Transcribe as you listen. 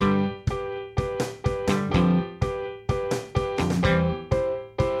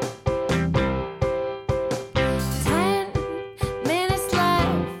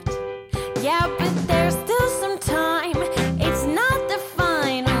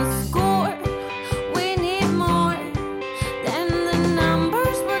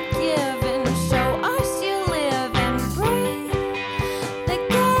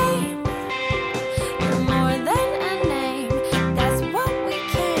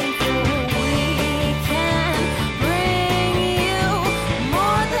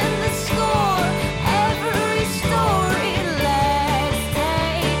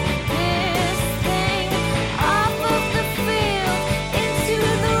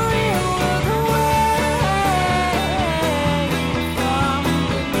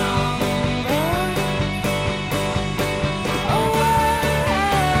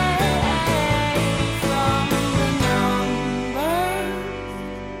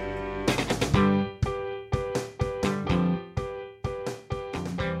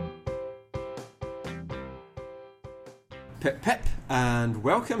Pip Pip, and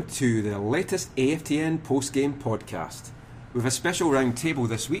welcome to the latest AFTN post-game podcast. With a special round table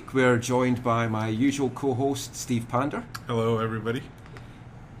this week, we're joined by my usual co-host Steve Pander. Hello everybody.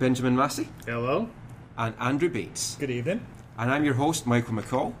 Benjamin Massey. Hello. And Andrew Bates. Good evening. And I'm your host, Michael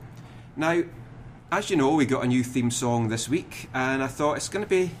McCall. Now, as you know, we got a new theme song this week, and I thought it's going to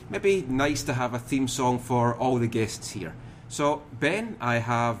be maybe nice to have a theme song for all the guests here. So, Ben, I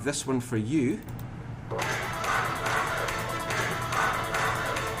have this one for you.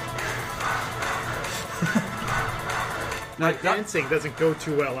 Now, dancing doesn't go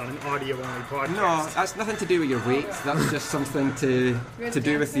too well on an audio-only podcast. No, that's nothing to do with your weight. That's just something to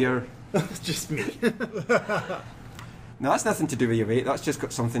do with your... It's just me. No, that's nothing to do with your weight. That's just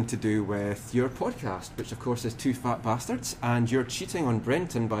got something to do with your podcast, which of course is Two Fat Bastards, and you're cheating on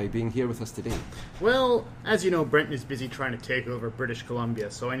Brenton by being here with us today. Well, as you know, Brenton is busy trying to take over British Columbia,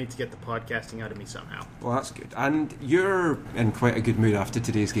 so I need to get the podcasting out of me somehow. Well, that's good. And you're in quite a good mood after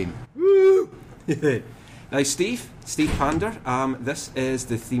today's game. Woo! Now, Steve Pander, this is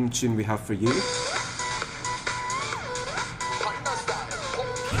the theme tune we have for you.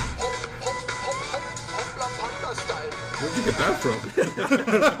 Where'd you get that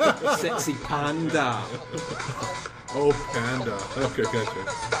from? Sexy Panda. Oh, Panda. Okay, gotcha.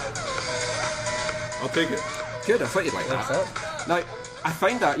 I'll take it. Good, I thought you'd like that. Now, I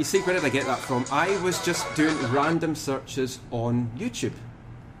find that, you see, where did I get that from? I was just doing random searches on YouTube.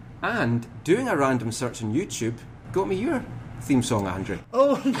 And doing a random search on YouTube got me your theme song, Andrew.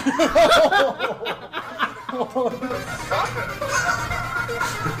 Oh,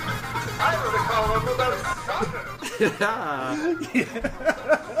 no!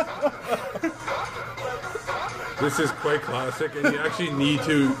 This is quite classic, and you actually need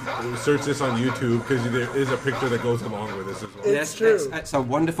to search this on YouTube because there is a picture that goes along with this as well. Yes, true. It's a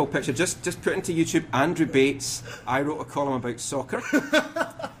wonderful picture. Just put into YouTube, Andrew Bates. I wrote a column about soccer.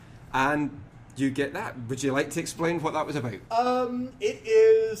 And you get that. Would you like to explain what that was about? It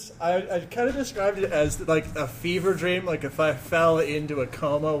is. I kind of described it as like a fever dream. Like if I fell into a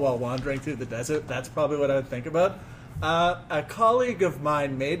coma while wandering through the desert, that's probably what I would think about. A colleague of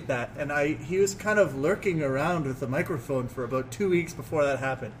mine made that, and he was kind of lurking around with the microphone for about 2 weeks before that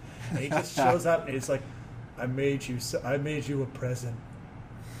happened. And he just shows up and he's like, "I made you a present."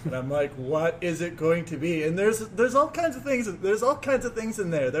 And I'm like, what is it going to be? And there's all kinds of things. There's all kinds of things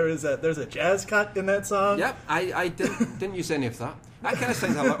in there. There's a jazz cut in that song. Yep, I didn't use any of that. That kind of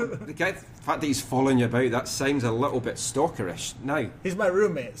sounds a little. The fact that he's following you about, that sounds a little bit stalkerish. Now, He's my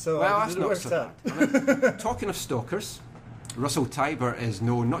roommate, so well, it that's not works so out. bad. I mean, talking of stalkers, Russell Tiber is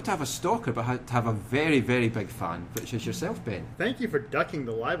known not to have a stalker, but to have a very, very big fan, which is yourself, Ben. Thank you for ducking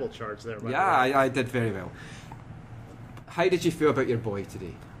the libel charge there, by the way. I did very well. How did you feel about your boy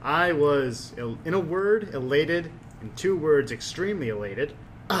today? I was, in a word, elated. In 2 words, extremely elated.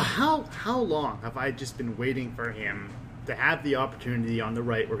 How long have I just been waiting for him to have the opportunity on the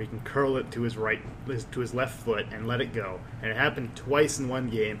right where he can curl it to his left foot and let it go? And it happened twice in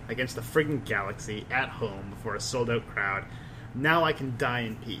one game against the friggin' Galaxy at home before a sold-out crowd. Now I can die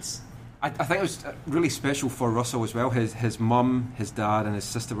in peace. I think it was really special for Russell as well. His mum, his dad and his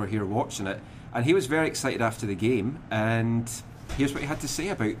sister were here watching it, and he was very excited after the game, and here's what he had to say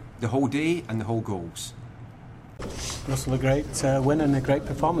about the whole day and the whole goals. Russell, a great win and a great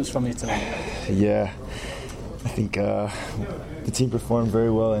performance from you tonight. Yeah, I think the team performed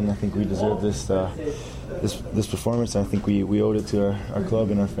very well, and I think we deserve this performance. I think we owed it to our club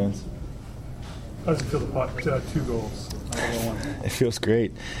and our fans. How does it feel to pot 2 goals? It feels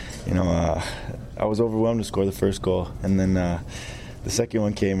great. You know, I was overwhelmed to score the first goal, and then the second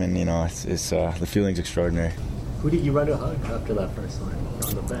one came, and it's the feeling's extraordinary. Who did you run to hug after that first one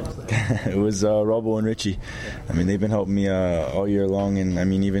on the bench? It was Robbo and Richie. I mean, they've been helping me all year long, and I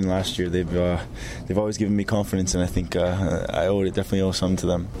mean, even last year, they've always given me confidence, and I think I definitely owe something to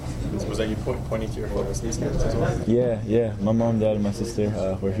them. Was that you pointing to your photos these games as well? Yeah. My mom, dad, and my sister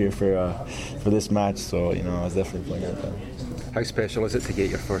were here for this match, so I was definitely pointing at them. How special is it to get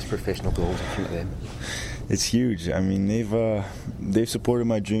your first professional goals in front of them? It's huge. I mean, they've supported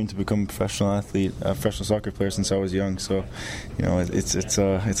my dream to become a professional athlete, a professional soccer player since I was young. So, it's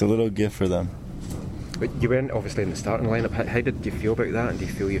a little gift for them. But you weren't obviously in the starting lineup. How did you feel about that? And do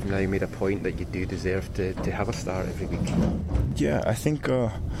you feel you've now made a point that you do deserve to have a start every week? Yeah, I think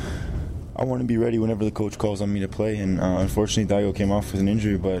I want to be ready whenever the coach calls on me to play. And unfortunately, Daigo came off with an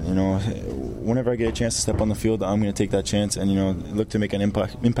injury. But whenever I get a chance to step on the field, I'm going to take that chance and look to make an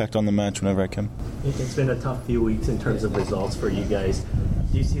impact on the match whenever I can. It's been a tough few weeks in terms of results for you guys.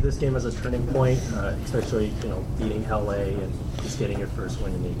 Do you see this game as a turning point, especially beating LA and just getting your first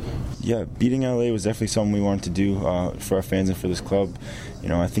win in 8 games? Yeah, beating LA was definitely something we wanted to do for our fans and for this club.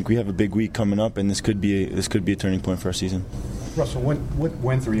 I think we have a big week coming up, and this could be a turning point for our season. Russell, what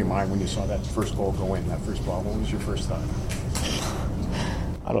went through your mind when you saw that first goal go in, that first ball? What was your first thought?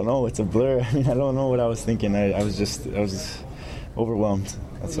 I don't know. It's a blur. I don't know what I was thinking. I was overwhelmed.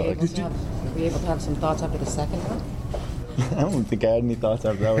 That's all. Were you able to have some thoughts after the second one? I don't think I had any thoughts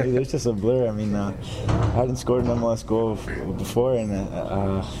after that. It was just a blur. I hadn't scored an MLS goal before, and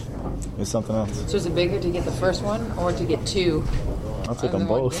it was something else. So is it bigger to get the first one or to get 2? I'll take them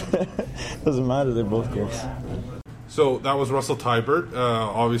both. Doesn't matter. They're both goals. So that was Russell Teibert.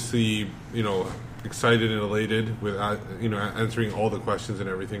 Obviously, excited and elated with answering all the questions and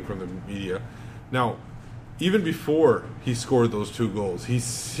everything from the media. Now, even before he scored those 2 goals, he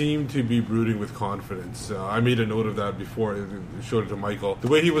seemed to be brooding with confidence. I made a note of that before I showed it to Michael. The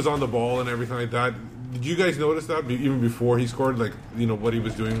way he was on the ball and everything like that. Did you guys notice that even before he scored? What he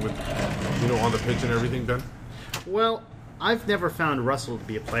was doing with, on the pitch and everything, Ben? Well, I've never found Russell to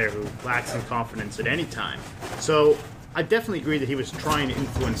be a player who lacks in confidence at any time. So I definitely agree that he was trying to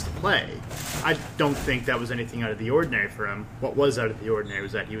influence the play. I don't think that was anything out of the ordinary for him. What was out of the ordinary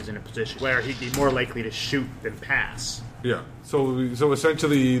was that he was in a position where he'd be more likely to shoot than pass. Yeah. So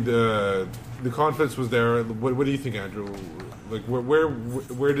essentially, the confidence was there. What do you think, Andrew?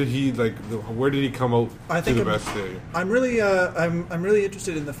 Where did he come out to the best day? I'm really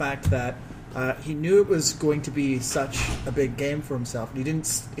interested in the fact that he knew it was going to be such a big game for himself. He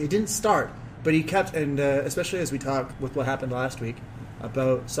didn't start. But he kept, and especially as we talk with what happened last week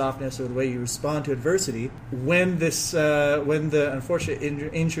about softness or the way you respond to adversity, when the unfortunate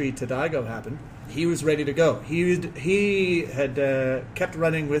injury to Daigo happened, he was ready to go. He had kept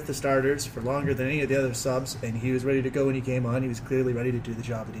running with the starters for longer than any of the other subs, and he was ready to go when he came on. He was clearly ready to do the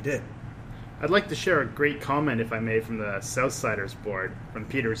job that he did. I'd like to share a great comment, if I may, from the Southsiders board, from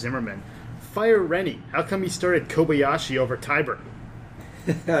Peter Zimmerman. Fire Rennie. How come he started Kobayashi over Teibert?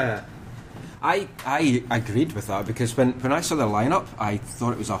 I agreed with that because when I saw the lineup, I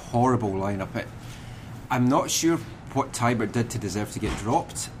thought it was a horrible lineup. I'm not sure what Teibert did to deserve to get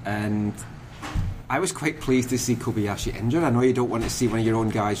dropped, and I was quite pleased to see Kobayashi injured. I know you don't want to see one of your own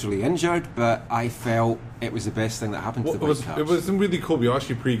guys really injured, but I felt it was the best thing that happened to the Whitecaps. It wasn't really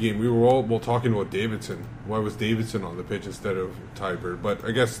Kobayashi pregame. We were all talking about Davidson. Why was Davidson on the pitch instead of Teibert? But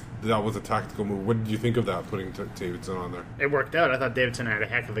I guess that was a tactical move. What did you think of that, putting Davidson on there? It worked out. I thought Davidson had a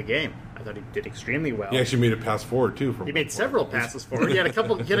heck of a game. I thought he did extremely well. He actually made a pass forward too. He made several passes forward. He had a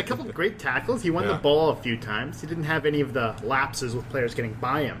couple of great tackles. He won the ball a few times. He didn't have any of the lapses with players getting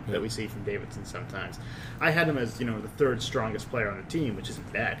by him that we see from Davidson sometimes. I had him as the third strongest player on the team, which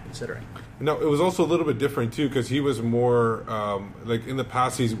isn't bad considering. No, it was also a little bit different too because he was more in the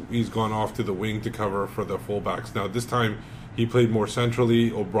past he's gone off to the wing to cover for the fullbacks. Now this time he played more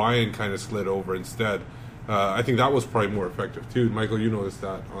centrally. O'Brien kind of slid over instead. I think that was probably more effective too. Michael, you noticed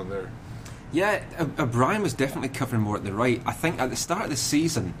that on there. Yeah, O'Brien was definitely covering more at the right. I think at the start of the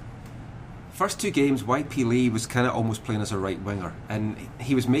season, first 2 games, YP Lee was kind of almost playing as a right winger, and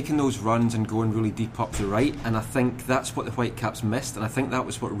he was making those runs and going really deep up the right, and I think that's what the Whitecaps missed, and I think that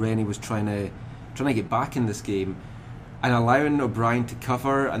was what Rennie was trying to get back in this game, and allowing O'Brien to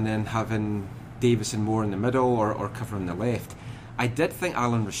cover and then having Davison more in the middle or covering the left. I did think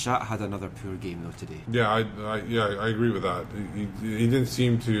Alan Rashat had another poor game though today. Yeah, I agree with that. He didn't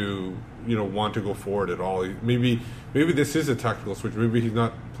seem to want to go forward at all. Maybe this is a tactical switch. Maybe he's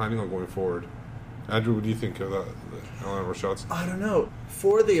not planning on going forward. Andrew, what do you think of that, Alan Rashat's? I don't know.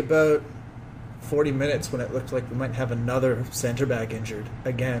 For the about 40 minutes when it looked like we might have another centre back injured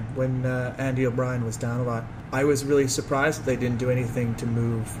again, when Andy O'Brien was down a lot, I was really surprised that they didn't do anything to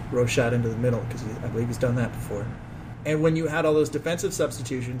move Rochat into the middle because I believe he's done that before. And when you had all those defensive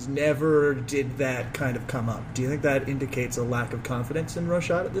substitutions, never did that kind of come up. Do you think that indicates a lack of confidence in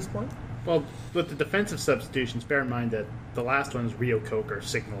Rochat at this point? Well, with the defensive substitutions, bear in mind that the last one was Rio Coker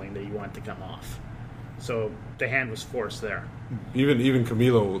signaling that he wanted to come off. So the hand was forced there. Even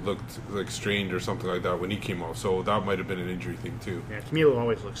Camilo looked like strained or something like that when he came off. So that might have been an injury thing too. Yeah, Camilo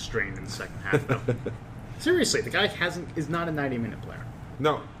always looks strained in the second half, though. Seriously, the guy is not a 90-minute player.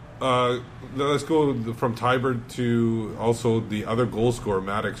 No. Let's go from Teibert to also the other goal scorer,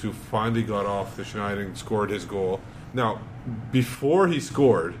 Maddox, who finally got off the schneid and scored his goal. Now, before he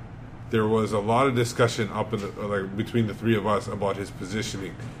scored, there was a lot of discussion up in the, between the three of us about his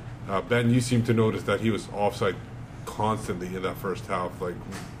positioning. Ben, you seem to notice that he was offside constantly in that first half.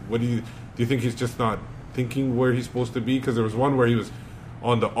 What do you think he's just not thinking where he's supposed to be? Because there was one where he was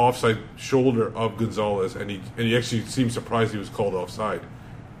on the offside shoulder of Gonzalez, and he actually seemed surprised he was called offside.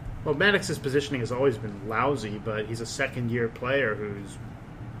 Well, Maddox's positioning has always been lousy, but he's a second-year player who's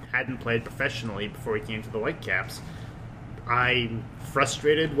hadn't played professionally before he came to the Whitecaps. I'm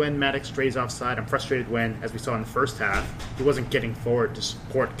frustrated when Maddox strays offside. I'm frustrated when, as we saw in the first half, he wasn't getting forward to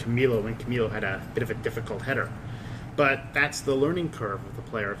support Camilo when Camilo had a bit of a difficult header. But that's the learning curve of the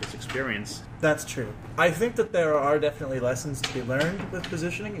player of his experience. That's true. I think that there are definitely lessons to be learned with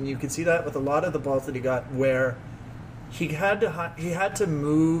positioning, and you can see that with a lot of the balls that he got, where he had to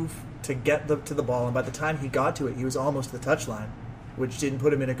move to get to the ball, and by the time he got to it, he was almost at the touchline, which didn't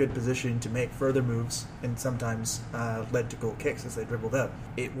put him in a good position to make further moves, and sometimes led to goal kicks as they dribbled out.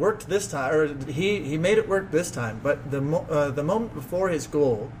 It worked this time, or he made it work this time. But the moment before his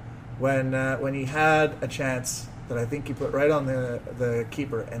goal, when he had a chance that I think he put right on the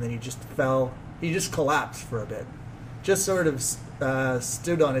keeper, and then he just collapsed for a bit, just sort of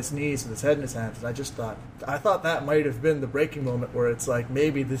stood on his knees with his head in his hands, and I thought that might have been the breaking moment where it's like,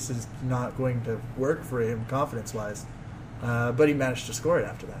 maybe this is not going to work for him confidence-wise. But he managed to score it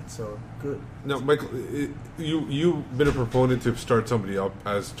after that, so good. Now, Michael, you've been a proponent to start somebody up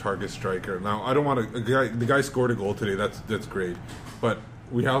as target striker. Now, I don't want the guy scored a goal today. That's great, but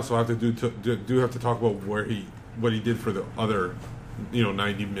we also have to have to talk about what he did for the other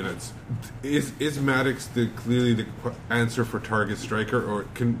 90 minutes. Is Maddox clearly the answer for target striker, or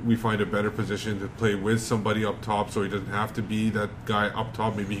can we find a better position to play with somebody up top so he doesn't have to be that guy up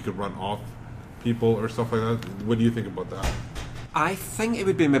top? Maybe he could run off people or stuff like that. What do you think about that? I think it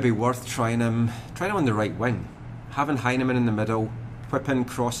would be maybe worth trying him on the right wing, having Heinemann in the middle, Whippen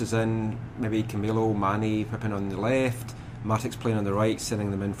crosses in, maybe Camilo, Manny, Whippen on the left, Matic's playing on the right,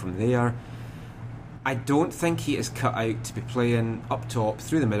 sending them in from there. I don't think he is cut out to be playing up top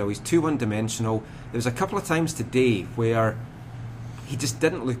through the middle. He's too one-dimensional. There was a couple of times today where he just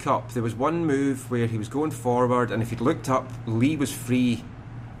didn't look up. There was one move where he was going forward, and if he'd looked up, Lee was free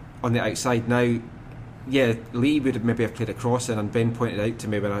on the outside. Now, yeah, Lee would have maybe have played a cross in, and Ben pointed out to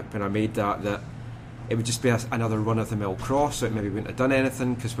me when I made that it would just be another run-of-the-mill cross, so it maybe wouldn't have done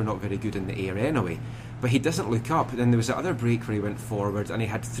anything because we're not very good in the air anyway. But he doesn't look up. Then there was that other break where he went forward and he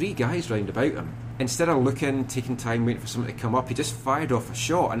had three guys round about him. Instead of looking, taking time, waiting for someone to come up, he just fired off a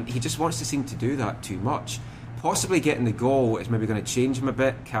shot, and he just wants to seem to do that too much. Possibly getting the goal is maybe going to change him a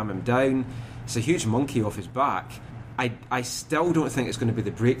bit, calm him down. It's a huge monkey off his back. I still don't think it's going to be the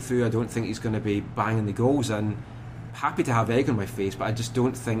breakthrough. I don't think he's going to be banging the goals in. Happy to have egg on my face, but I just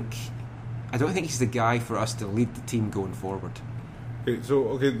don't think he's the guy for us to lead the team going forward.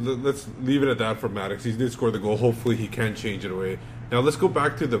 Okay, let's leave it at that for Maddox. He did score the goal. Hopefully he can change it away. Now let's go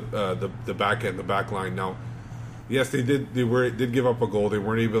back to the back end, the back line. Now, yes, they did give up a goal. They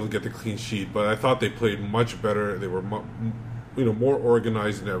weren't able to get the clean sheet, but I thought they played much better. They were more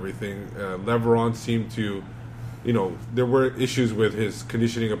organized and everything. Leveron seemed to, there were issues with his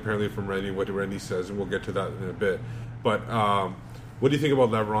conditioning apparently from Randy, what Randy says, and we'll get to that in a bit. But what do you think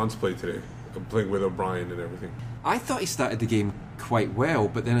about Leveron's play today, playing with O'Brien and everything? I thought he started the game quite well,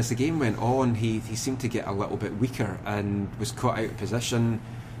 but then as the game went on, he seemed to get a little bit weaker and was caught out of position.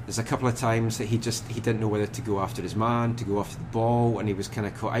 There's a couple of times that he didn't know whether to go after his man, to go after the ball, and he was kind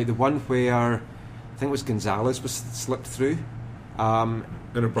of caught out. The one where I think it was Gonzalez was slipped through. And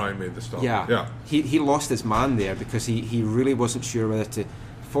O'Brien made the stop. Yeah. He lost his man there because he really wasn't sure whether to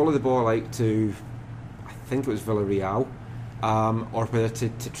follow the ball out to, I think it was Villarreal, or whether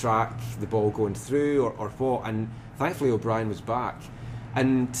to track the ball going through or what. And thankfully O'Brien was back,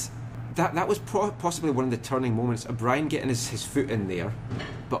 and that was possibly one of the turning moments. O'Brien getting his foot in there,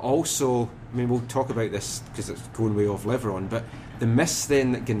 but also, I mean, we'll talk about this because it's going way off Leveron, but the miss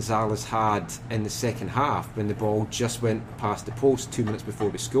then that Gonzalez had in the second half when the ball just went past the post 2 minutes before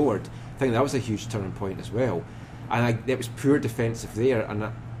we scored, I think that was a huge turning point as well. And it was poor defensive there,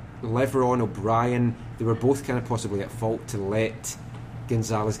 and Leveron, O'Brien, they were both kind of possibly at fault to let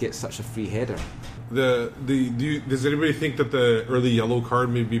Gonzalez get such a free header. Does anybody think that the early yellow card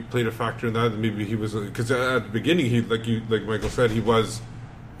maybe played a factor in that? Maybe he was, because at the beginning, he like Michael said, he was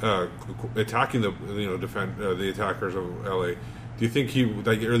attacking the attackers of LA. Do you think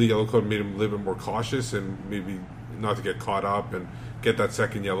that early yellow card made him a little bit more cautious and maybe not to get caught up and get that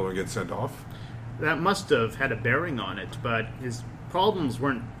second yellow and get sent off? That must have had a bearing on it, but his problems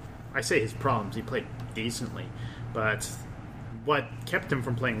weren't. I say his problems. He played decently, but what kept him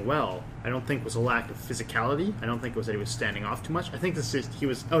from playing well, I don't think, was a lack of physicality. I don't think it was that he was standing off too much. I think he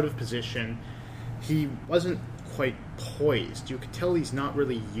was out of position. He wasn't quite poised. You could tell he's not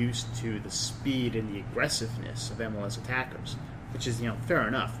really used to the speed and the aggressiveness of MLS attackers, which is, fair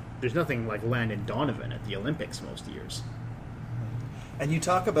enough. There's nothing like Landon Donovan at the Olympics most years. And you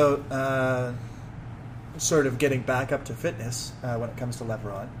talk about sort of getting back up to fitness when it comes to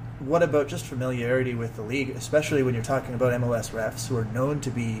Leveron. What about just familiarity with the league, especially when you're talking about MLS refs who are known to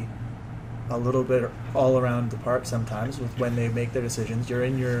be a little bit all around the park sometimes with when they make their decisions? You're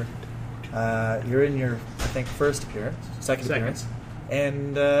in your I think second appearance,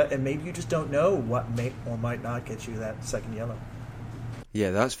 and maybe you just don't know what may or might not get you that second yellow.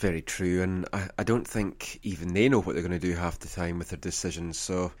 Yeah, that's very true, and I don't think even they know what they're going to do half the time with their decisions,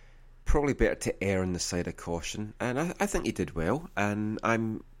 so probably better to err on the side of caution. And I think he did well, and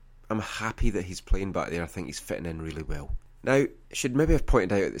I'm happy that he's playing back there. I think he's fitting in really well. Now, I should maybe have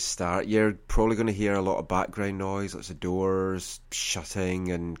pointed out at the start, you're probably going to hear a lot of background noise, lots of doors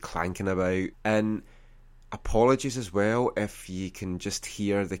shutting and clanking about, and apologies as well if you can just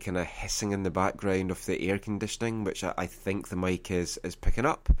hear the kind of hissing in the background of the air conditioning, which I think the mic is picking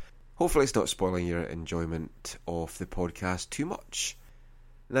up. Hopefully it's not spoiling your enjoyment of the podcast too much.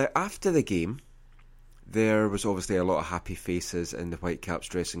 Now, after the game, there was obviously a lot of happy faces in the Whitecaps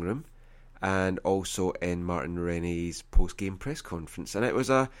dressing room, and also in Martin Rennie's post-game press conference, and it was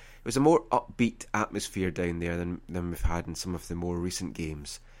a more upbeat atmosphere down there than we've had in some of the more recent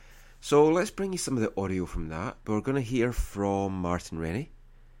games. So let's bring you some of the audio from that. We're going to hear from Martin Rennie,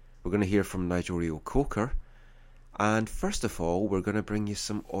 we're going to hear from Nigel Reo-Coker, and first of all we're going to bring you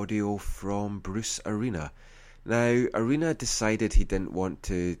some audio from Bruce Arena. Now, Arena decided he didn't want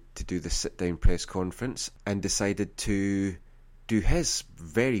to do the sit-down press conference and decided to do his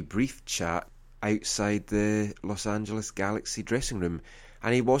very brief chat outside the Los Angeles Galaxy dressing room,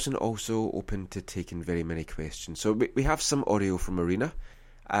 and he wasn't also open to taking very many questions. So we have some audio from Arena,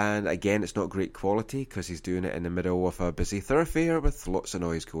 and again it's not great quality because he's doing it in the middle of a busy thoroughfare with lots of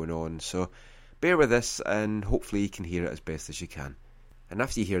noise going on, so bear with us and hopefully you can hear it as best as you can. And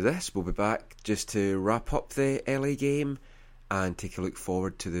after you hear this, we'll be back just to wrap up the LA game and take a look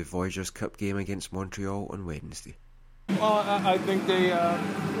forward to the Voyageurs Cup game against Montreal on Wednesday. Well, I think they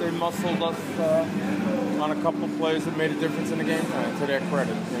muscled us on a couple of plays that made a difference in the game plan, to their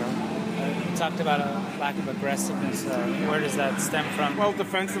credit, you know. You talked about a lack of aggressiveness. Where does that stem from? Well,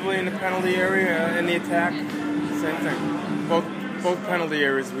 defensively in the penalty area, in the attack, same thing. Both penalty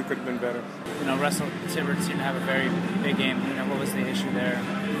areas we could have been better. You know, Russell Tibbert seemed to have a very big game. You know, what was the issue there?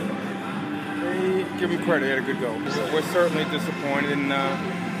 Give him credit, he had a good goal. We're certainly disappointed,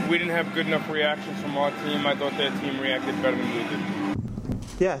 and we didn't have good enough reactions from our team. I thought their team reacted better than we did.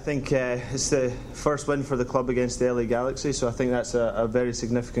 Yeah, I think it's the first win for the club against the LA Galaxy, so I think that's a very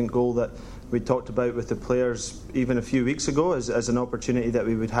significant goal that we talked about with the players even a few weeks ago as an opportunity that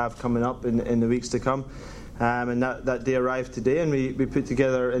we would have coming up in the weeks to come. And that day arrived today, and we put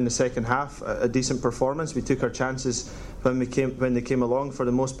together in the second half a decent performance. We took our chances when they came along. For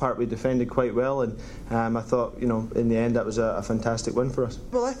the most part, we defended quite well, and I thought, you know, in the end that was a fantastic win for us.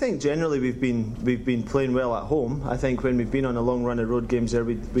 Well, I think generally we've been playing well at home. I think when we've been on a long run of road games there,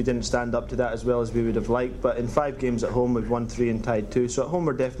 we didn't stand up to that as well as we would have liked. But in 5 games at home, we've won 3 and tied 2. So at home,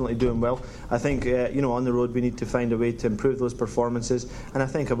 we're definitely doing well. I think on the road we need to find a way to improve those performances, and I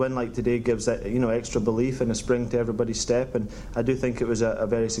think a win like today gives extra belief and a spring to everybody's step, and I do think it was a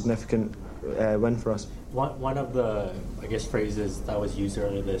very significant win for us. One of the, I guess, phrases that was used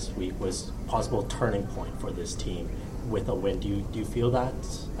earlier this week was possible turning point for this team with a win. Do you feel that?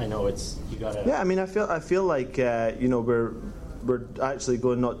 I know you gotta. Yeah, I mean, I feel like we're actually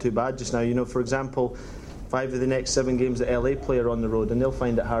going not too bad just now. You know, for example, 5 of the next 7 games that LA play are on the road, and they'll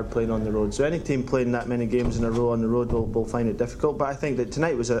find it hard playing on the road. So any team playing that many games in a row on the road will find it difficult. But I think that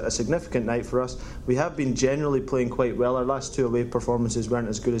tonight was a significant night for us. We have been generally playing quite well. Our last 2 away performances weren't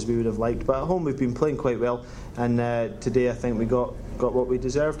as good as we would have liked, but at home we've been playing quite well. And today I think we got what we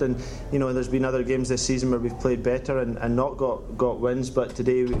deserved. And there's been other games this season where we've played better and not got wins, but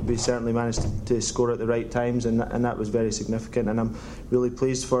today we certainly managed to score at the right times, and that was very significant. And I'm really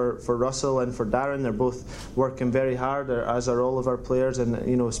pleased for Russell and for Darren. They're both working very hard, as are all of our players, and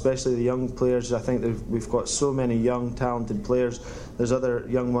especially the young players. I think that we've got so many young talented players. There's other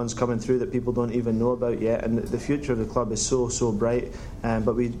young ones coming through that people don't even know about yet, and the future of the club is so bright,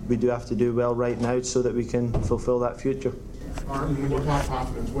 but we do have to do well right now so that we can fulfill that future. Martin, when you talk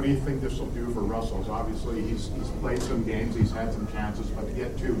confidence, what do you think this will do for Russell? Obviously, he's played some games, he's had some chances, but to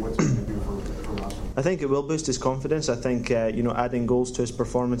get 2, what's it going to do for Russell? I think it will boost his confidence. I think adding goals to his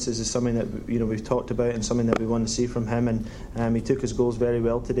performances is something that we've talked about and something that we want to see from him. And he took his goals very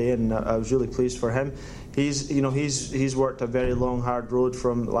well today, and I was really pleased for him. He's worked a very long, hard road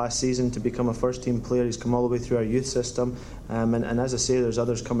from last season to become a first-team player. He's come all the way through our youth system, and as I say, there's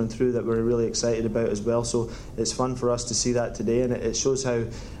others coming through that we're really excited about as well. So it's fun for us to see that today, and it shows how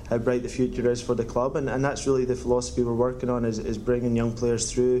how bright the future is for the club, and that's really the philosophy we're working on, is bringing young players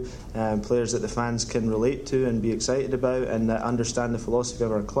through, players that the fans can relate to and be excited about, and that understand the philosophy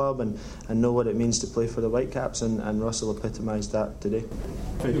of our club and know what it means to play for the Whitecaps, and Russell epitomised that today.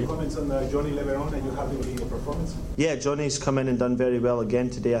 Your comments on Johnny Leveron, and you happy with the performance? Yeah, Johnny's come in and done very well again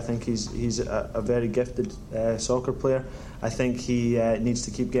today. I think he's a very gifted soccer player. I think he needs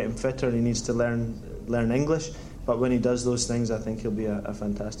to keep getting fitter, and he needs to learn English. But when he does those things, I think he'll be a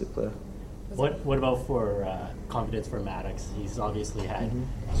fantastic player. What about for confidence for Maddox? He's obviously had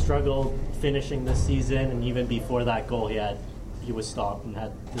struggled finishing this season, and even before that goal, he was stopped and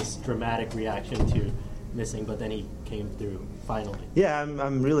had this dramatic reaction to missing, but then he came through finally. Yeah,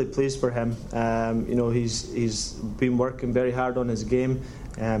 I'm really pleased for him. He's been working very hard on his game.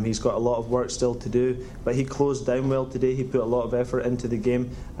 He's got a lot of work still to do, but he closed down well today. He put a lot of effort into the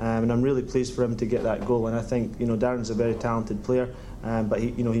game, and I'm really pleased for him to get that goal. And I think Darren's a very talented player, but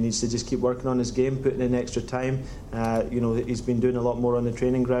he needs to just keep working on his game, putting in extra time. He's been doing a lot more on the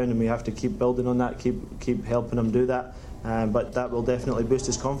training ground, and we have to keep building on that, keep helping him do that. But that will definitely boost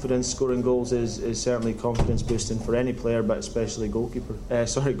his confidence. Scoring goals is certainly confidence boosting for any player, but especially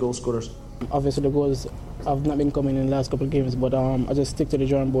goal scorers. Obviously the goals have not been coming in the last couple of games, but I just stick to the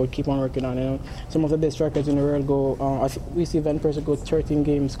drawing board, keep on working on it. Some of the best strikers in the world go. We see Van Persie go 13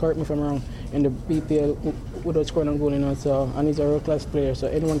 games, correct me if I'm wrong, in the BPL without scoring a goal. So, and he's a world-class player, so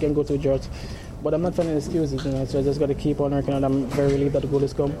anyone can go to the drought. But I'm not finding excuses, so I just got to keep on working on it. I'm very relieved that the goal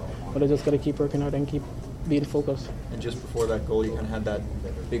has come, but I just got to keep working out and keep being focused. And just before that goal, you kind of had that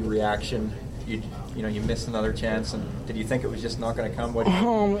big reaction. You missed another chance, and did you think it was just not going to come?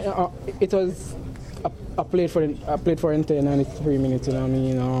 It was. I played for Inter 93 minutes.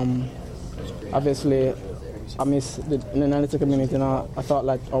 Obviously, I missed in the 92nd minute, and I thought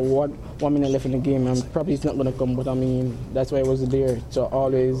like 1 minute left in the game, and probably it's not going to come. But that's why I was there to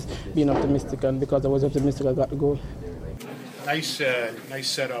always being optimistic, and because I was optimistic, I got the goal. Nice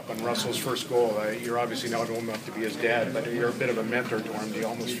setup on Russell's first goal. You're obviously not old enough to be his dad, but you're a bit of a mentor to him. Do you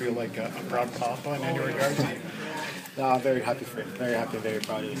almost feel like a proud papa in any regards? No, I'm very happy for him. Very happy and very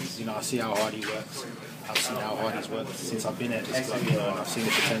proud of him. I see how hard he works. I've seen how hard he's worked since I've been at this club, and I've seen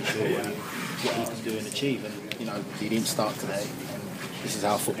the potential and what he can do and achieve. And he didn't start today. And this is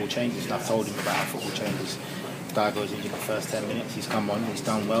how football changes. And I've told him about how football changes. Daigo's injured the first 10 minutes. He's come on. He's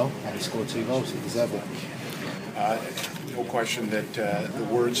done well, and he scored 2 goals. He deserved it. No question that the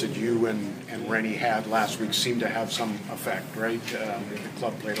words that you and Rennie had last week seemed to have some effect, right? The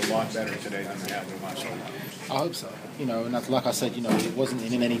club played a lot better today than they had the last week. I hope so. And that's, like I said, it wasn't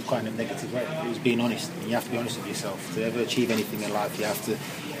in any kind of negative way. It was being honest. And you have to be honest with yourself. To ever achieve anything in life, you have to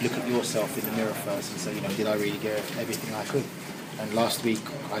look at yourself in the mirror first and say, did I really give everything I could? And last week,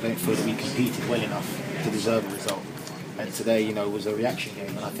 I don't feel that we competed well enough to deserve the result. And today, was a reaction game.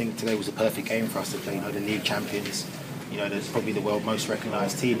 And I think today was a perfect game for us to play. The league champions. There's probably the world's most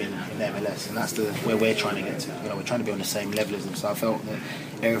recognised team in MLS, and that's where we're trying to get to. We're trying to be on the same level as them. So I felt that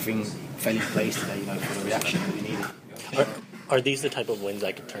everything fell in place today, for the reaction that we needed. Are these the type of wins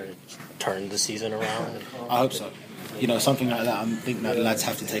that could turn the season around? I hope so. Something like that, I'm thinking that the lads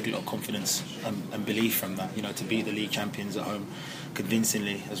have to take a lot of confidence and belief from that. To beat the league champions at home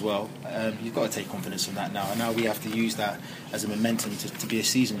convincingly as well. You've got to take confidence from that now. And now we have to use that as a momentum to be a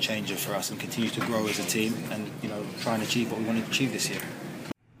season changer for us and continue to grow as a team and, try and achieve what we want to achieve this year.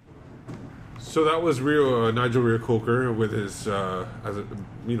 So that was Nigel Reo-Coker with his,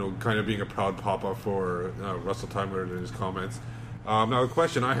 kind of being a proud papa for Russell Teibert in his comments. Now, the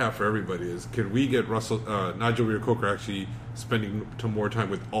question I have for everybody is, can we get Nigel Reo-Coker actually spending more time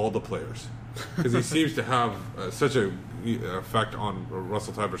with all the players? Because he seems to have such an effect on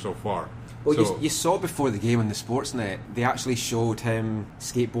Russell Teibert so far. Well, you saw before the game on the Sportsnet, they actually showed him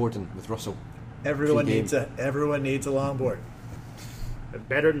skateboarding with Russell. Everyone needs a longboard.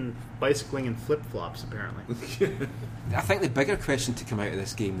 Better than bicycling and flip-flops, apparently. I think the bigger question to come out of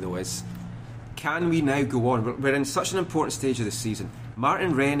this game, though, is can we now go on? We're in such an important stage of the season.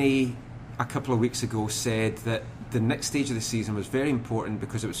 Martin Rennie, a couple of weeks ago, said that the next stage of the season was very important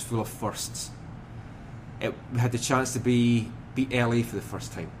because it was full of firsts. It had the chance to beat LA for the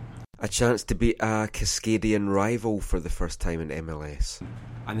first time. A chance to beat a Cascadian rival for the first time in MLS.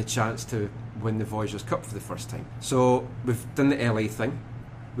 And the chance to win the Voyageurs Cup for the first time. So we've done the LA thing.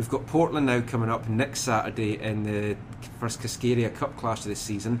 We've got Portland now coming up next Saturday in the first Cascadia Cup clash of the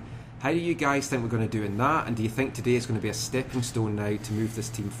season. How do you guys think we're going to do in that? And do you think today is going to be a stepping stone now to move this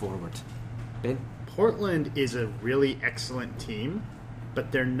team forward? Ben? Portland is a really excellent team,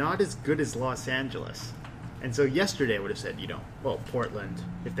 but they're not as good as Los Angeles. And so yesterday I would have said, Portland,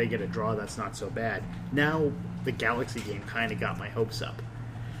 if they get a draw, that's not so bad. Now the Galaxy game kind of got my hopes up.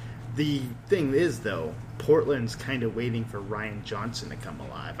 The thing is, though, Portland's kind of waiting for Ryan Johnson to come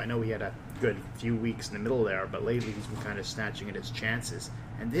alive. I know he had a good few weeks in the middle there, but lately he's been kind of snatching at his chances.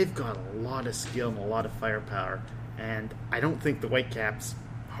 And they've got a lot of skill and a lot of firepower. And I don't think the Whitecaps,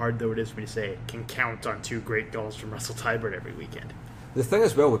 hard though it is for me to say, can count on 2 great goals from Russell Teibert every weekend. The thing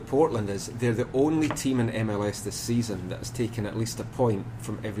as well with Portland is they're the only team in MLS this season that has taken at least a point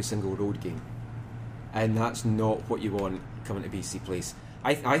from every single road game. And that's not what you want coming to BC Place.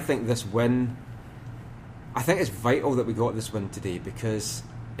 I think this win, I think it's vital that we got this win today, because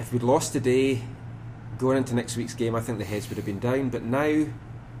if we'd lost today, going into next week's game, I think the heads would have been down. But now,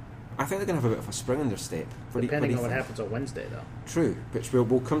 I think they're going to have a bit of a spring in their step. Depending on what happens on Wednesday, though. True, which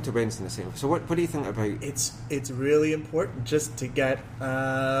we'll come to Wednesday in the same. So what do you think about... It's really important just to get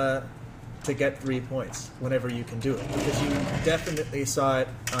 3 points whenever you can do it, because you definitely saw it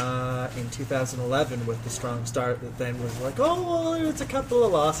in 2011 with the strong start that then was like, oh, well, it's a couple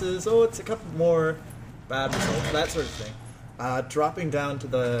of losses, oh, it's a couple more bad results, that sort of thing. Dropping down to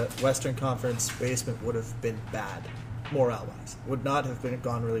the Western Conference basement would have been bad, morale-wise. Would not have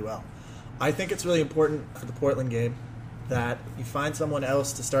gone really well. I think it's really important for the Portland game that you find someone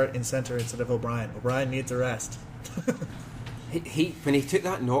else to start in center instead of O'Brien. O'Brien needs a rest. When he took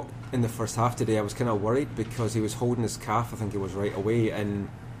that knock in the first half today, I was kind of worried because he was holding his calf, I think it was right away, and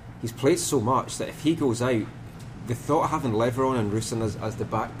he's played so much that if he goes out, the thought of having Leveron and Rusyn as the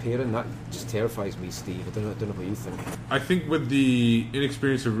back pairing, that just terrifies me, Steve. I don't know what you think. I think with the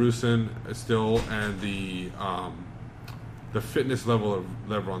inexperience of Rusyn still and the fitness level of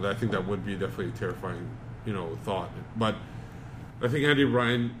Leveron, I think that would be definitely a terrifying, thought. But I think Andy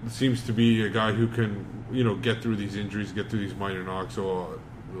Bryan seems to be a guy who can, get through these injuries, get through these minor knocks. So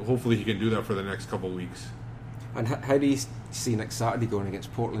hopefully he can do that for the next couple of weeks. And how do you see next Saturday going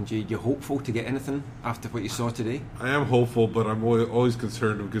against Portland? You hopeful to get anything after what you saw today? I am hopeful, but I'm always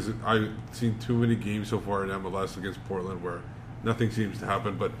concerned because I've seen too many games so far in MLS against Portland where nothing seems to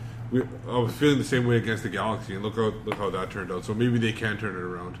happen. But I was feeling the same way against the Galaxy, and look how that turned out. So maybe they can turn it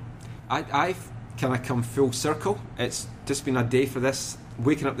around. I've kind of come full circle. It's just been a day for this.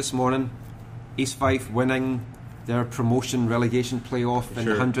 Waking up this morning, East Fife winning their promotion relegation playoff in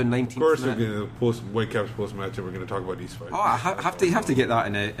the 119th minute. Of course, the Whitecaps post match, we're going to talk about East Fife. Oh, I have to get that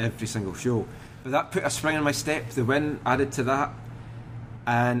in every single show. But that put a spring in my step. The win added to that,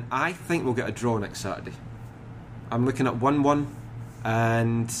 and I think we'll get a draw next Saturday. I'm looking at 1-1,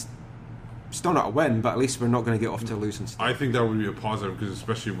 and still not a win, but at least we're not going to get off to a losing start. I think that would be a positive, because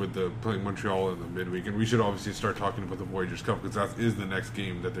especially with playing Montreal in the midweek, and we should obviously start talking about the Voyageurs Cup because that is the next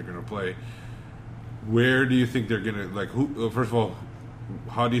game that they're going to play. Where do you think they're going to, first of all,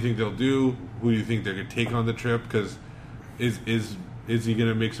 how do you think they'll do? Who do you think they're going to take on the trip? Because is he going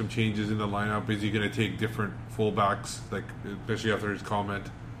to make some changes in the lineup? Is he going to take different fullbacks, especially after his comment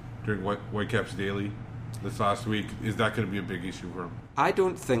during Whitecaps Daily this last week? Is that going to be a big issue for him? I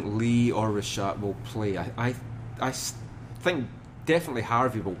don't think Lee or Rishat will play. I think definitely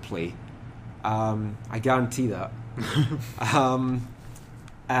Harvey will play. I guarantee that.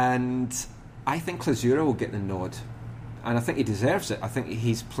 And I think Klazura will get the nod, and I think he deserves it. I think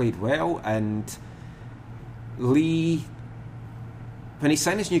he's played well, and Lee, when he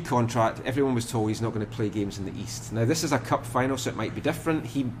signed his new contract, everyone was told he's not going to play games in the East. Now this is a cup final, so it might be different.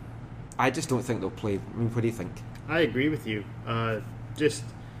 I just don't think they'll play. I mean, what do you think? I agree with you. Just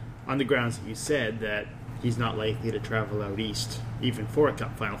on the grounds that you said that he's not likely to travel out east, even for a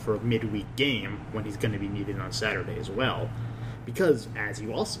cup final, for a midweek game when he's going to be needed on Saturday as well. Because, as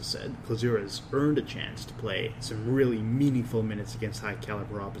you also said, Klazura's earned a chance to play some really meaningful minutes against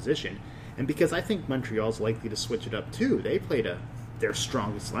high-caliber opposition. And because I think Montreal's likely to switch it up too. They played their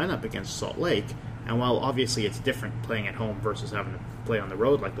strongest lineup against Salt Lake. And while obviously it's different playing at home versus having to play on the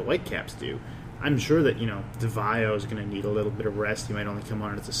road like the Whitecaps do, I'm sure that, DeVio is going to need a little bit of rest. He might only come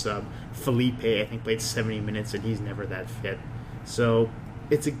on as a sub. Felipe, I think, played 70 minutes, and he's never that fit. So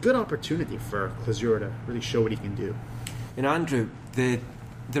it's a good opportunity for Klazura to really show what he can do. And Andrew, the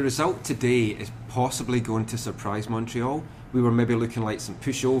result today is possibly going to surprise Montreal. We were maybe looking like some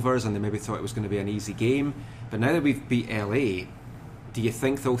pushovers, and they maybe thought it was going to be an easy game. But now that we've beat LA, do you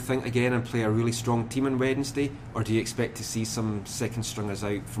think they'll think again and play a really strong team on Wednesday, or do you expect to see some second stringers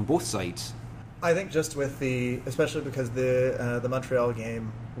out from both sides? I think just with especially because the Montreal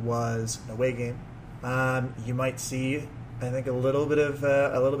game was an away game, you might see, I think, a little bit of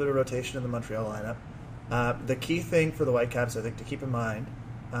rotation in the Montreal lineup. The key thing for the Whitecaps, I think, to keep in mind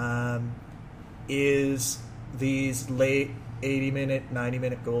is these late 80-minute,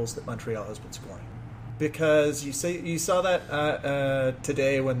 90-minute goals that Montreal has been scoring. Because you saw that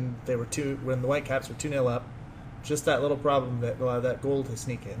today when the Whitecaps were 2-0 up, just that little problem that allowed that goal to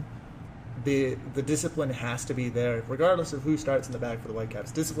sneak in. the discipline has to be there, regardless of who starts in the back for the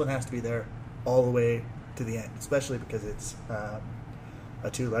Whitecaps. Discipline has to be there all the way to the end, especially because it's a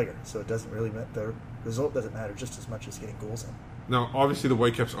two-legger, so it doesn't really the result doesn't matter just as much as getting goals in. Now, obviously, the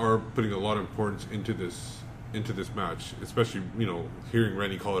Whitecaps are putting a lot of importance into this match, especially hearing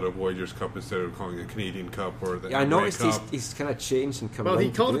Rennie call it a Voyageurs Cup instead of calling it a Canadian Cup or the. Yeah, I noticed he's kind of changed and come. Well,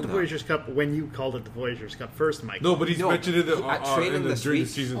 he called it the Voyageurs Cup when you called it the Voyageurs Cup first, Mike. No, but he's mentioned it at training this during week.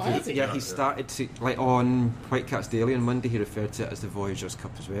 the season too. Yeah, he started to on Whitecaps Daily on Monday. He referred to it as the Voyageurs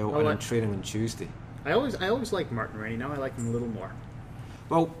Cup as well, and in training on Tuesday. I always liked Martin Rennie. Now I like him a little more.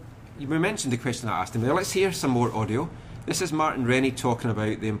 Well, we mentioned the question I asked him there. Let's hear some more audio. This is Martin Rennie talking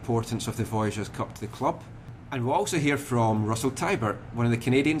about the importance of the Voyageurs Cup to the club. And we'll also hear from Russell Teibert, one of the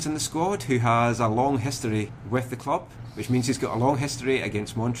Canadians in the squad who has a long history with the club, which means he's got a long history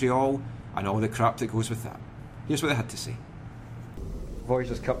against Montreal and all the crap that goes with that. Here's what they had to say.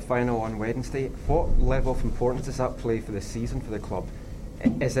 Voyageurs Cup final on Wednesday. What level of importance does that play for the season for the club?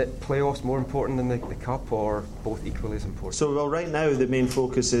 Is it playoffs more important than the Cup, or both equally as important? So, well, right now the main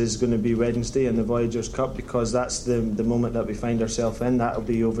focus is going to be Wednesday and the Voyageurs Cup, because that's the moment that we find ourselves in. That'll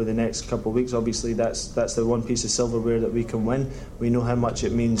be over the next couple of weeks. Obviously, that's the one piece of silverware that we can win. We know how much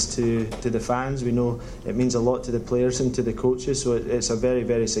it means to the fans. We know it means a lot to the players and to the coaches. So it's a very,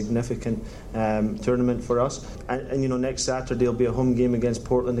 very significant tournament for us. And next Saturday will be a home game against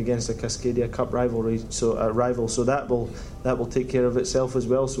Portland, against the Cascadia Cup rivalry. So rival. So that will take care of itself as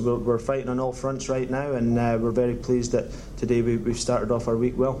well. So we're fighting on all fronts right now, and we're very pleased that today we've started off our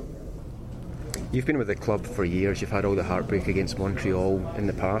week well. You've been with the club for years. You've had all the heartbreak against Montreal in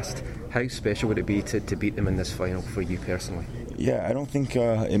the past. How special would it be to beat them in this final for you personally? Yeah, I don't think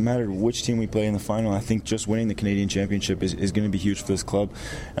it mattered which team we play in the final. I think just winning the Canadian Championship is going to be huge for this club.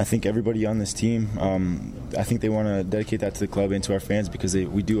 I think everybody on this team, I think they want to dedicate that to the club and to our fans, because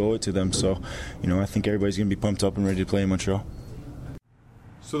we do owe it to them. So, I think everybody's going to be pumped up and ready to play in Montreal.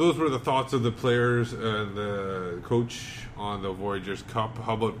 So those were the thoughts of the players and the coach on the Voyageurs Cup.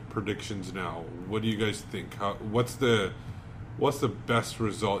 How about predictions now? What do you guys think? What's the best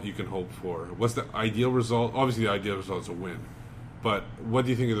result you can hope for? What's the ideal result? Obviously, the ideal result is a win. But what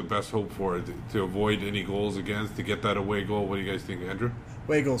do you think is the best hope for to avoid any goals against, to get that away goal? What do you guys think, Andrew?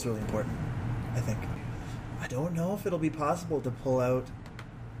 Away goal is really important, I think. I don't know if it'll be possible to pull out,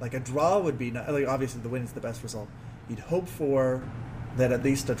 like a draw would be, obviously the win is the best result. You'd hope for that at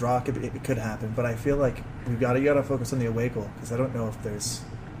least a draw could happen, but I feel like you got to focus on the away goal, because I don't know if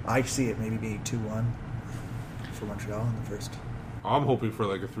I see it maybe being 2-1 for Montreal in the first. I'm hoping for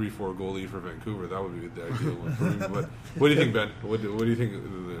like a 3-4 goal lead for Vancouver. That would be the ideal one for me. But what do you think, Ben? What do you think?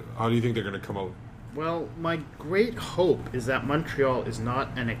 How do you think they're going to come out? Well, my great hope is that Montreal is not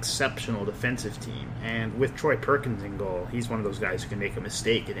an exceptional defensive team, and with Troy Perkins in goal, he's one of those guys who can make a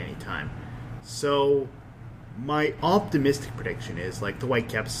mistake at any time. So my optimistic prediction is like the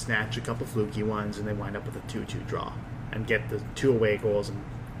Whitecaps snatch a couple fluky ones and they wind up with a 2-2 draw and get the 2 away goals and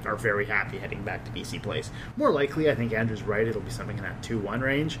are very happy heading back to BC Place. More likely, I think Andrew's right, it'll be something in that 2-1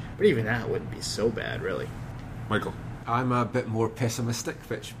 range, but even that wouldn't be so bad, really. Michael? I'm a bit more pessimistic,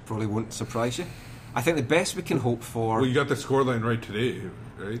 which probably won't surprise you. I think the best we can hope for... Well, you got the scoreline right today,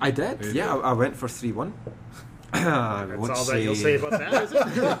 right? I did, yeah. I went for 3-1. That's all that you'll say about that, is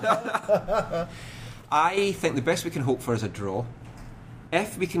it? I think the best we can hope for is a draw.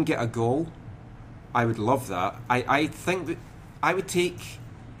 If we can get a goal, I would love that. I think that I would take,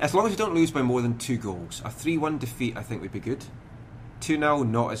 as long as we don't lose by more than 2 goals, a 3-1 defeat I think would be good. 2-0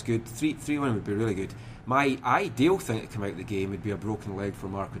 not as good. 3-1 would be really good. My ideal thing to come out of the game would be a broken leg for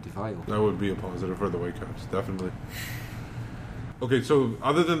Marco Di Vaio. That would be a positive for the Whitecaps, definitely. Okay, so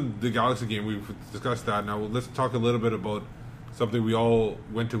other than the Galaxy game, we've discussed that. Now let's talk a little bit about something we all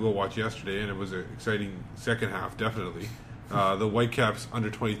went to go watch yesterday, and it was an exciting second half, definitely. The Whitecaps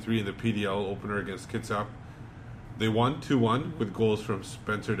under-23 in the PDL opener against Kitsap. They won 2-1 with goals from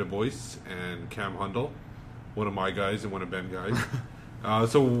Spencer Du Bois and Cam Hundle, one of my guys and one of Ben's guys.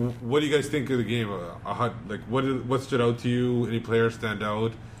 So what do you guys think of the game? What stood out to you? Any players stand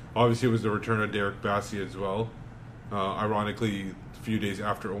out? Obviously, it was the return of Derek Bassi as well. Ironically, a few days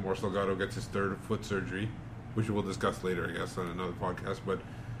after Omar Salgado gets his 3rd foot surgery, which we'll discuss later, I guess, on another podcast. But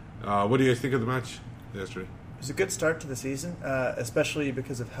what do you guys think of the match yesterday? It was a good start to the season, especially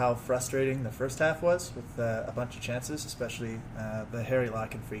because of how frustrating the first half was, with a bunch of chances, especially the Harry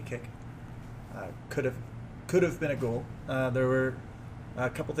Larkin free kick. Could have been a goal. There were a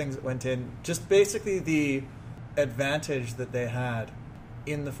couple things that went in. Just basically the advantage that they had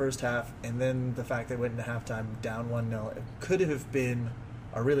in the first half, and then the fact they went into halftime down 1-0. It could have been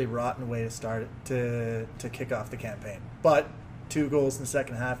a really rotten way to start to kick off the campaign. But 2 goals in the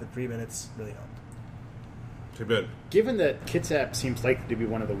second half in 3 minutes really helped. Too bad. Given that Kitsap seems likely to be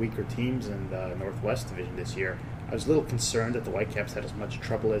one of the weaker teams in the Northwest Division this year, I was a little concerned that the Whitecaps had as much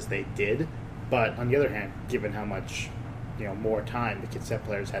trouble as they did. But on the other hand, given how much more time the Kitsap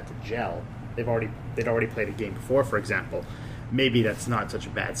players had to gel, they'd already played a game before, for example. Maybe that's not such a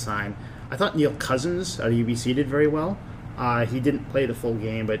bad sign. I thought Neil Cousins out of UBC did very well. He didn't play the full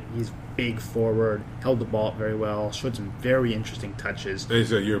game, but he's big forward, held the ball up very well, showed some very interesting touches.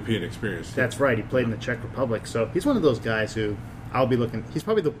 He's a European experience. That's right. He played in the Czech Republic, so he's one of those guys who I'll be looking. He's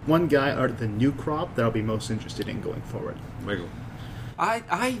probably the one guy out of the new crop that I'll be most interested in going forward. Michael,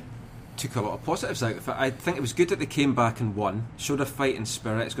 I took a lot of positives out of it. I think it was good that they came back and won, showed a fighting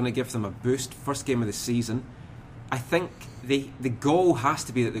spirit. It's going to give them a boost. First game of the season. I think the goal has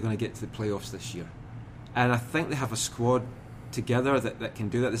to be that they're going to get to the playoffs this year, and I think they have a squad together that can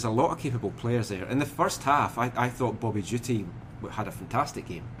do that. There's a lot of capable players there. In the first half, I thought Bobby Duty had a fantastic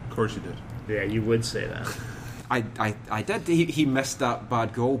game. Of course you did. Yeah, you would say that. I did. He missed that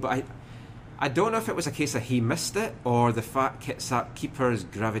bad goal, but I don't know if it was a case of he missed it or the fact Kitsap keeper's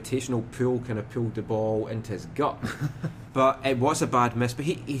gravitational pull kind of pulled the ball into his gut. But it was a bad miss. But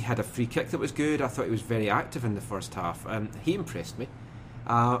he had a free kick that was good. I thought he was very active in the first half. He impressed me.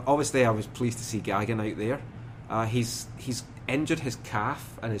 Obviously, I was pleased to see Gagan out there. He's injured his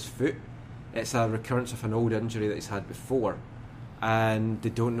calf and his foot. It's a recurrence of an old injury that he's had before, and they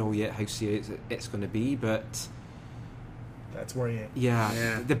don't know yet how serious it's going to be. But that's worrying.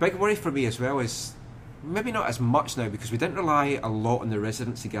 Yeah. The big worry for me as well is maybe not as much now because we didn't rely a lot on the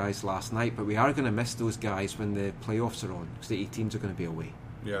residency guys last night, but we are going to miss those guys when the playoffs are on because the 18s are going to be away.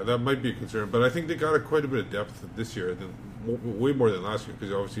 Yeah, that might be a concern, but I think they got quite a bit of depth this year, way more than last year,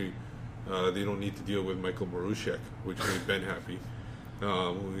 because obviously they don't need to deal with Michael Marushek, which made Ben happy.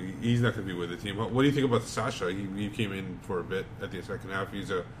 He's not going to be with the team. What do you think about Sasha? He came in for a bit at the second half. He's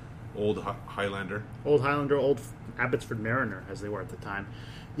a old Highlander. Old Abbotsford Mariner, as they were at the time.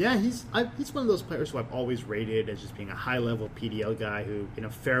 Yeah, he's one of those players who I've always rated as just being a high-level PDL guy who, in a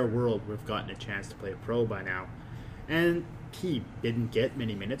fair world, would have gotten a chance to play pro by now. And he didn't get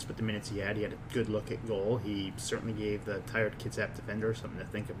many minutes, but the minutes he had a good look at goal. He certainly gave the tired Kitsap defender something to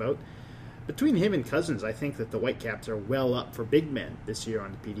think about. Between him and Cousins, I think that the Whitecaps are well up for big men this year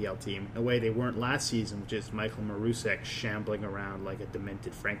on the PDL team, in a way they weren't last season, which is Michael Marusek shambling around like a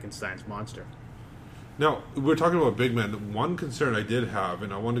demented Frankenstein's monster. Now, we're talking about big men. One concern I did have,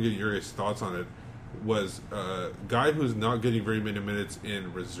 and I wanted to get your guys' thoughts on it, was a guy who's not getting very many minutes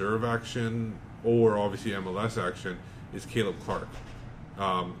in reserve action or obviously MLS action is Caleb Clark.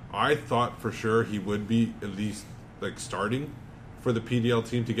 I thought for sure he would be at least starting for the PDL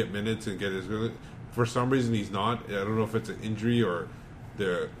team to get minutes and get his. For some reason he's not. I don't know if it's an injury or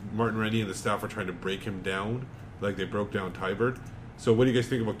the Martin Rennie and the staff are trying to break him down like they broke down Tybert. So what do you guys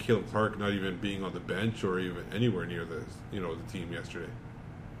think about Caleb Clark not even being on the bench or even anywhere near the team yesterday?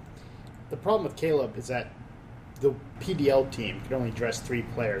 The problem with Caleb is that the PDL team can only dress 3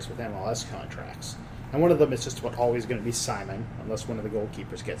 players with MLS contracts. And one of them is just about always going to be Simon, unless one of the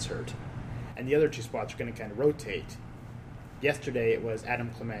goalkeepers gets hurt. And the other 2 spots are going to kind of rotate. Yesterday it was Adam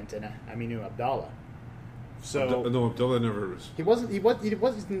Clement and Aminu Abdallah. So no, Abdallah never was. He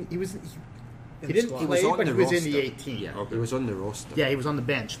didn't play, but he was in the 18. Yeah, okay. He was on the roster. Yeah, he was on the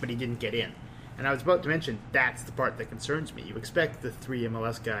bench, but he didn't get in. And I was about to mention that's the part that concerns me. You expect the 3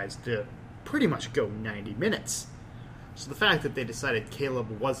 MLS guys to pretty much go 90 minutes. So the fact that they decided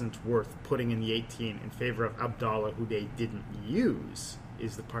Caleb wasn't worth putting in the 18 in favor of Abdallah, who they didn't use,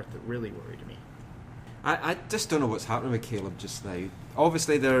 is the part that really worried me. I just don't know what's happening with Caleb just now.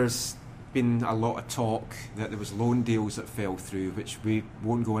 Obviously there's been a lot of talk that there was loan deals that fell through, which we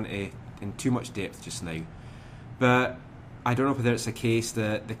won't go into in too much depth just now. But I don't know whether it's a case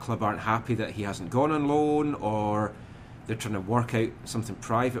that the club aren't happy that he hasn't gone on loan, or they're trying to work out something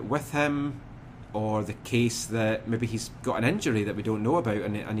private with him, or the case that maybe he's got an injury that we don't know about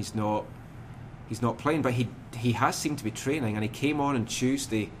and he's not playing. But he has seemed to be training, and he came on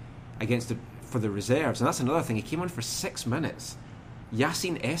Tuesday for the reserves, and that's another thing. He came on for 6 minutes.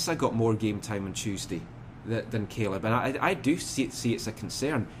 Yassine Essa got more game time on Tuesday than Caleb, and I do see it's a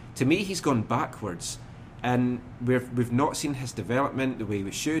concern. To me, he's gone backwards, and we've not seen his development the way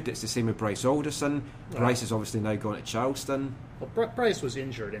we should. It's the same with Bryce Alderson. Bryce has obviously now gone to Charleston. Well, Bryce was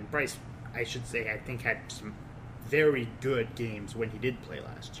injured, and Bryce, I should say, I think had some very good games when he did play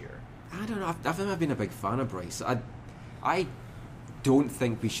last year. I don't know. I've never been a big fan of Bryce. I don't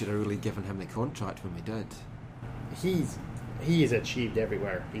think we should have really given him the contract when we did. He has achieved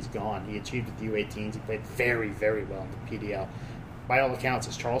everywhere he's gone. He achieved with the U18s. He played very, very well in the PDL. By all accounts,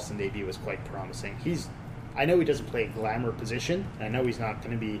 his Charleston debut was quite promising. He's I know he doesn't play a glamour position, and I know he's not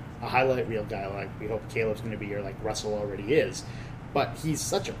going to be a highlight reel guy like we hope Caleb's going to be or like Russell already is. But he's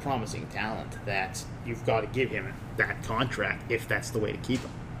such a promising talent that you've got to give him that contract if that's the way to keep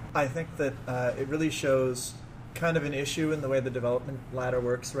him. I think that it really shows kind of an issue in the way the development ladder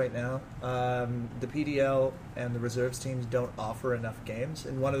works right now. The PDL and the reserves teams don't offer enough games,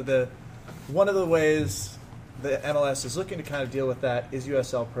 and one of the ways the MLS is looking to kind of deal with that is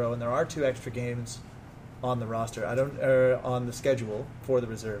USL Pro, and there are 2 extra games on the roster. On the schedule for the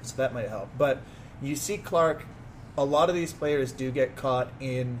reserves, so that might help. But you see Clark. A lot of these players do get caught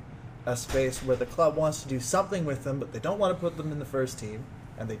in a space where the club wants to do something with them, but they don't want to put them in the first team,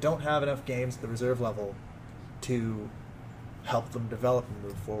 and they don't have enough games at the reserve level to help them develop and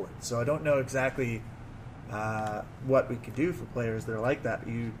move forward. So I don't know exactly what we could do for players that are like that,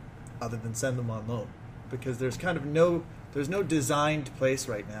 other than send them on loan, because there's kind of no designed place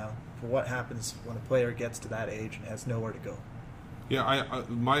right now for what happens when a player gets to that age and has nowhere to go. Yeah,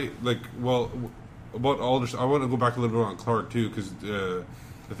 about Alderson, I want to go back a little bit on Clark too, because the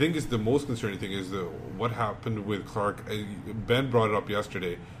thing is, the most concerning thing is what happened with Clark. Ben brought it up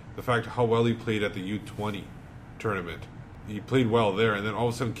yesterday, the fact how well he played at the U20 tournament. He played well there, and then all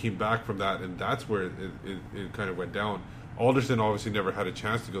of a sudden came back from that, and that's where it kind of went down. Alderson obviously never had a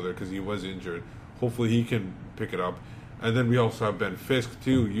chance to go there because he was injured. Hopefully he can pick it up. And then we also have Ben Fisk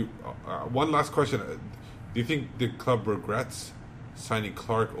too. One last question: do you think the club regrets signing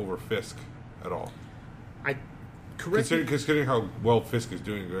Clark over Fisk at all? Considering how well Fisk is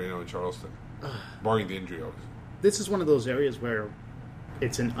doing right now in Charleston, barring the injury, obviously. This is one of those areas where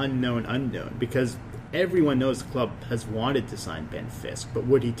it's an unknown, because everyone knows the club has wanted to sign Ben Fisk, but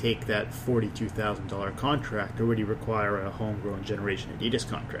would he take that $42,000 contract, or would he require a homegrown Generation Adidas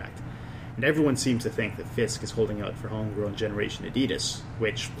contract? And everyone seems to think that Fisk is holding out for homegrown Generation Adidas,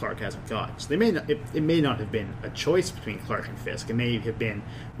 which Clark hasn't got. So it may not have been a choice between Clark and Fisk. It may have been,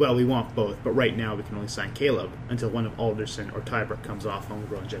 well, we want both, but right now we can only sign Caleb until one of Alderson or Tybert comes off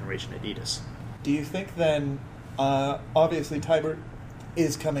homegrown Generation Adidas. Do you think then, obviously Tybert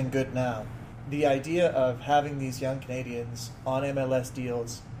is coming good now, the idea of having these young Canadians on MLS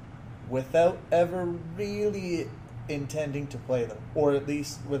deals without ever really intending to play them, or at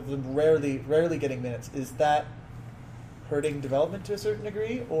least with them rarely getting minutes, is that hurting development to a certain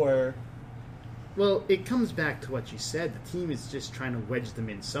degree, or? Well, it comes back to what you said. The team is just trying to wedge them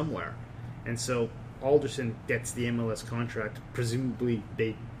in somewhere, and so Alderson gets the MLS contract. Presumably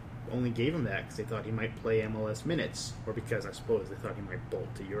they only gave him that because they thought he might play MLS minutes, or because I suppose they thought he might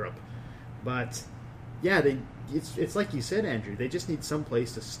bolt to Europe. But yeah, it's like you said, Andrew. They just need some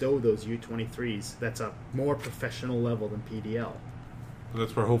place to stow those U23s that's a more professional level than PDL.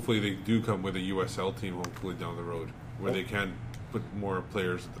 That's where hopefully they do come with a USL team, hopefully down the road, where they can put more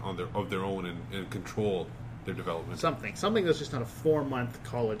players of their own and control their development. Something that's just not a 4-month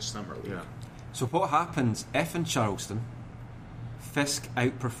college summer league. Yeah. So what happens if in Charleston Fisk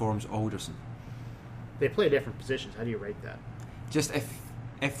outperforms Alderson? They play different positions. How do you rate that? Just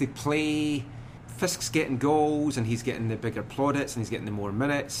if they play, Fisk's getting goals and he's getting the bigger plaudits and he's getting the more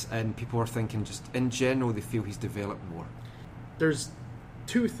minutes, and people are thinking just in general they feel he's developed more. There's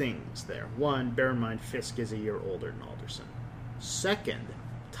 2 things there. One, bear in mind Fisk is a year older than Alderson. Second,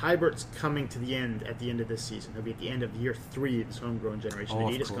 Tybert's coming to the end at the end of this season. He'll be at the end of year 3 of his homegrown Generation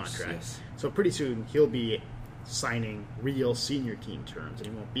Adidas contract. Yes. So pretty soon he'll be signing real senior team terms, and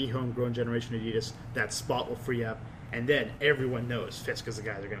he won't be homegrown Generation Adidas. That spot will free up, and then everyone knows Fisk is the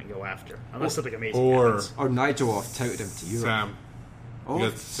guy they're going to go after, unless something amazing happens. Or Nigel touted him to Europe. Sam. Oh, you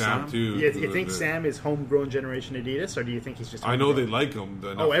got Sam too. You think Sam is homegrown Generation Adidas, or do you think he's just? I know they like him.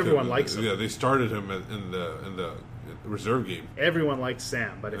 Everyone likes him. Yeah, they started him in the reserve game. Everyone likes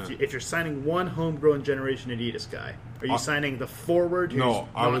Sam, but if you're signing one homegrown Generation Adidas guy, are you signing the forward who's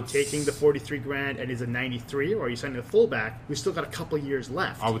not taking the $43,000 and is a 93, or are you signing the fullback who's still got a couple of years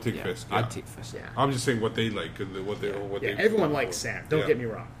left? I would take Fisk. Yeah. I'd take Fisk. Yeah. I'm just saying what they like and what they. Everyone likes Sam. Don't get me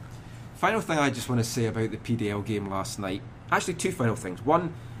wrong. Final thing I just want to say about the PDL game last night. Actually, 2 final things.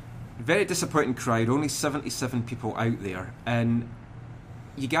 One, very disappointing crowd. Only 77 people out there, and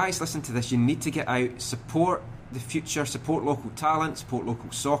you guys listen to this. You need to get out, support the future, support local talent, support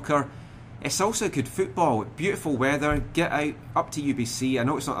local soccer. It's also good football, beautiful weather. Get out up to UBC. I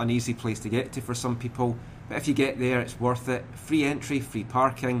know it's not an easy place to get to for some people, but if you get there, it's worth it. Free entry, free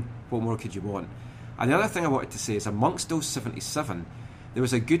parking. What more could you want? And the other thing I wanted to say is, amongst those 77, there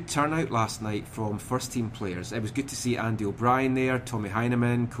was a good turnout last night from first team players. It was good to see Andy O'Brien there, Tommy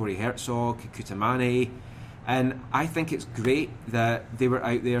Heinemann, Corey Herzog, Kutamane. And I think it's great that they were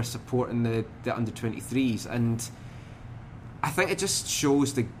out there supporting the under-23s. And I think it just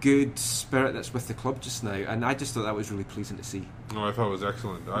shows the good spirit that's with the club just now, and I just thought that was really pleasing to see. No, I thought it was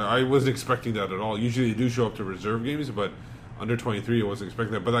excellent. I wasn't expecting that at all. Usually you do show up to reserve games, but under 23 I wasn't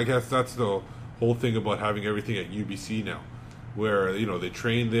expecting that. But I guess that's the whole thing about having everything at UBC now, where they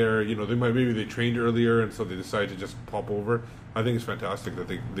train there. Maybe they trained earlier, and so they decide to just pop over. I think it's fantastic that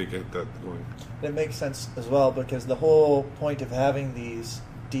they get that going. It makes sense as well, because the whole point of having these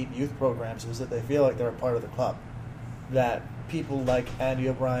deep youth programs is that they feel like they're a part of the club. That people like Andy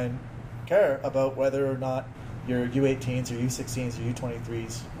O'Brien care about whether or not your U18s or U16s or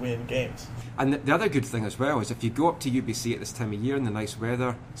U23s win games. And the other good thing as well is if you go up to UBC at this time of year in the nice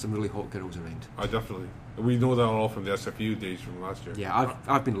weather, some really hot girls around. Definitely. We know that all from the SFU days from last year. Yeah,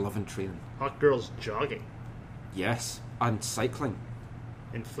 I've been loving training. Hot girls jogging. Yes, and cycling.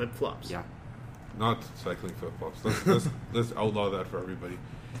 In flip-flops. Yeah. Not cycling flip-flops. Let's outlaw that for everybody.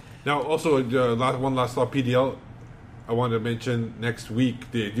 Now, also, one last thought, PDL. I want to mention next week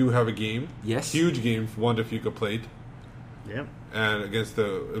they do have a game. Yes. Huge game, Wanda Fuca Plate. Yeah. And against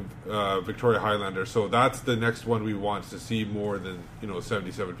the Victoria Highlanders. So that's the next one we want to see more than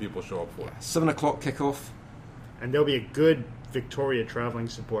 77 people show up for. 7 o'clock kickoff. And there'll be a good Victoria travelling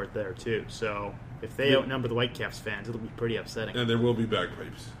support there too. So if they outnumber the Whitecaps fans, it'll be pretty upsetting. And there will be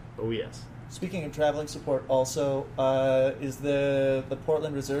bagpipes. Oh yes. Speaking of traveling support, also, is the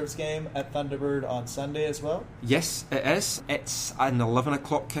Portland Reserves game at Thunderbird on Sunday as well? Yes, it is. It's an 11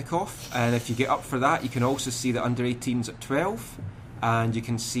 o'clock kickoff, and if you get up for that, you can also see the under-18s at 12, and you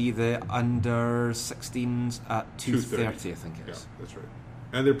can see the under-16s at 2:30, I think it is. Yeah, that's right.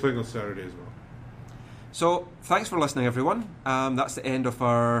 And they're playing on Saturday as well. So, thanks for listening, everyone. That's the end of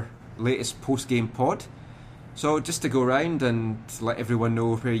our latest post-game pod. So just to go around and let everyone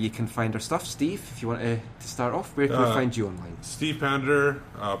know where you can find our stuff. Steve, if you want to start off, where can we find you online? Steve Pander,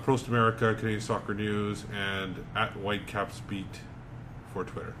 Prost America, Canadian Soccer News, and at Whitecaps Beat for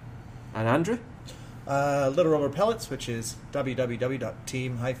Twitter. And Andrew? Little Rubber Pellets, which is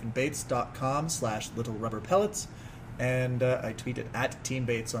www.team-bates.com/Little Rubber Pellets, and I tweet it at Team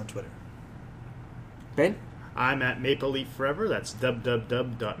Bates on Twitter. Ben? I'm at Maple Leaf Forever. That's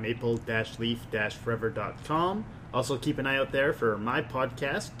www.maple-leaf-forever.com. Also, keep an eye out there for my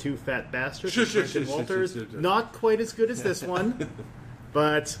podcast, Two Fat Bastards with Frank and Walters. Not quite as good as this one,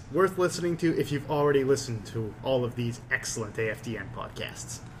 but worth listening to if you've already listened to all of these excellent AFTN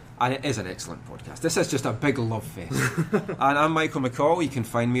podcasts. And it is an excellent podcast. This is just a big love fest. And I'm Michael McCall. You can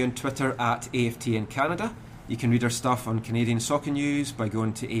find me on Twitter at AFTN Canada. You can read our stuff on Canadian Soccer News by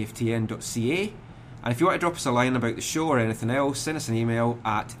going to aftn.ca. And if you want to drop us a line about the show or anything else, send us an email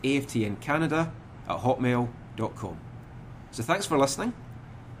at aftncanada@hotmail.com. So thanks for listening.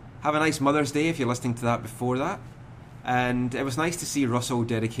 Have a nice Mother's Day if you're listening to that before that. And it was nice to see Russell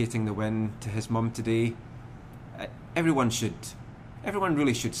dedicating the win to his mum today. Everyone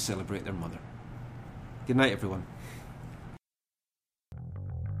really should celebrate their mother. Good night, everyone.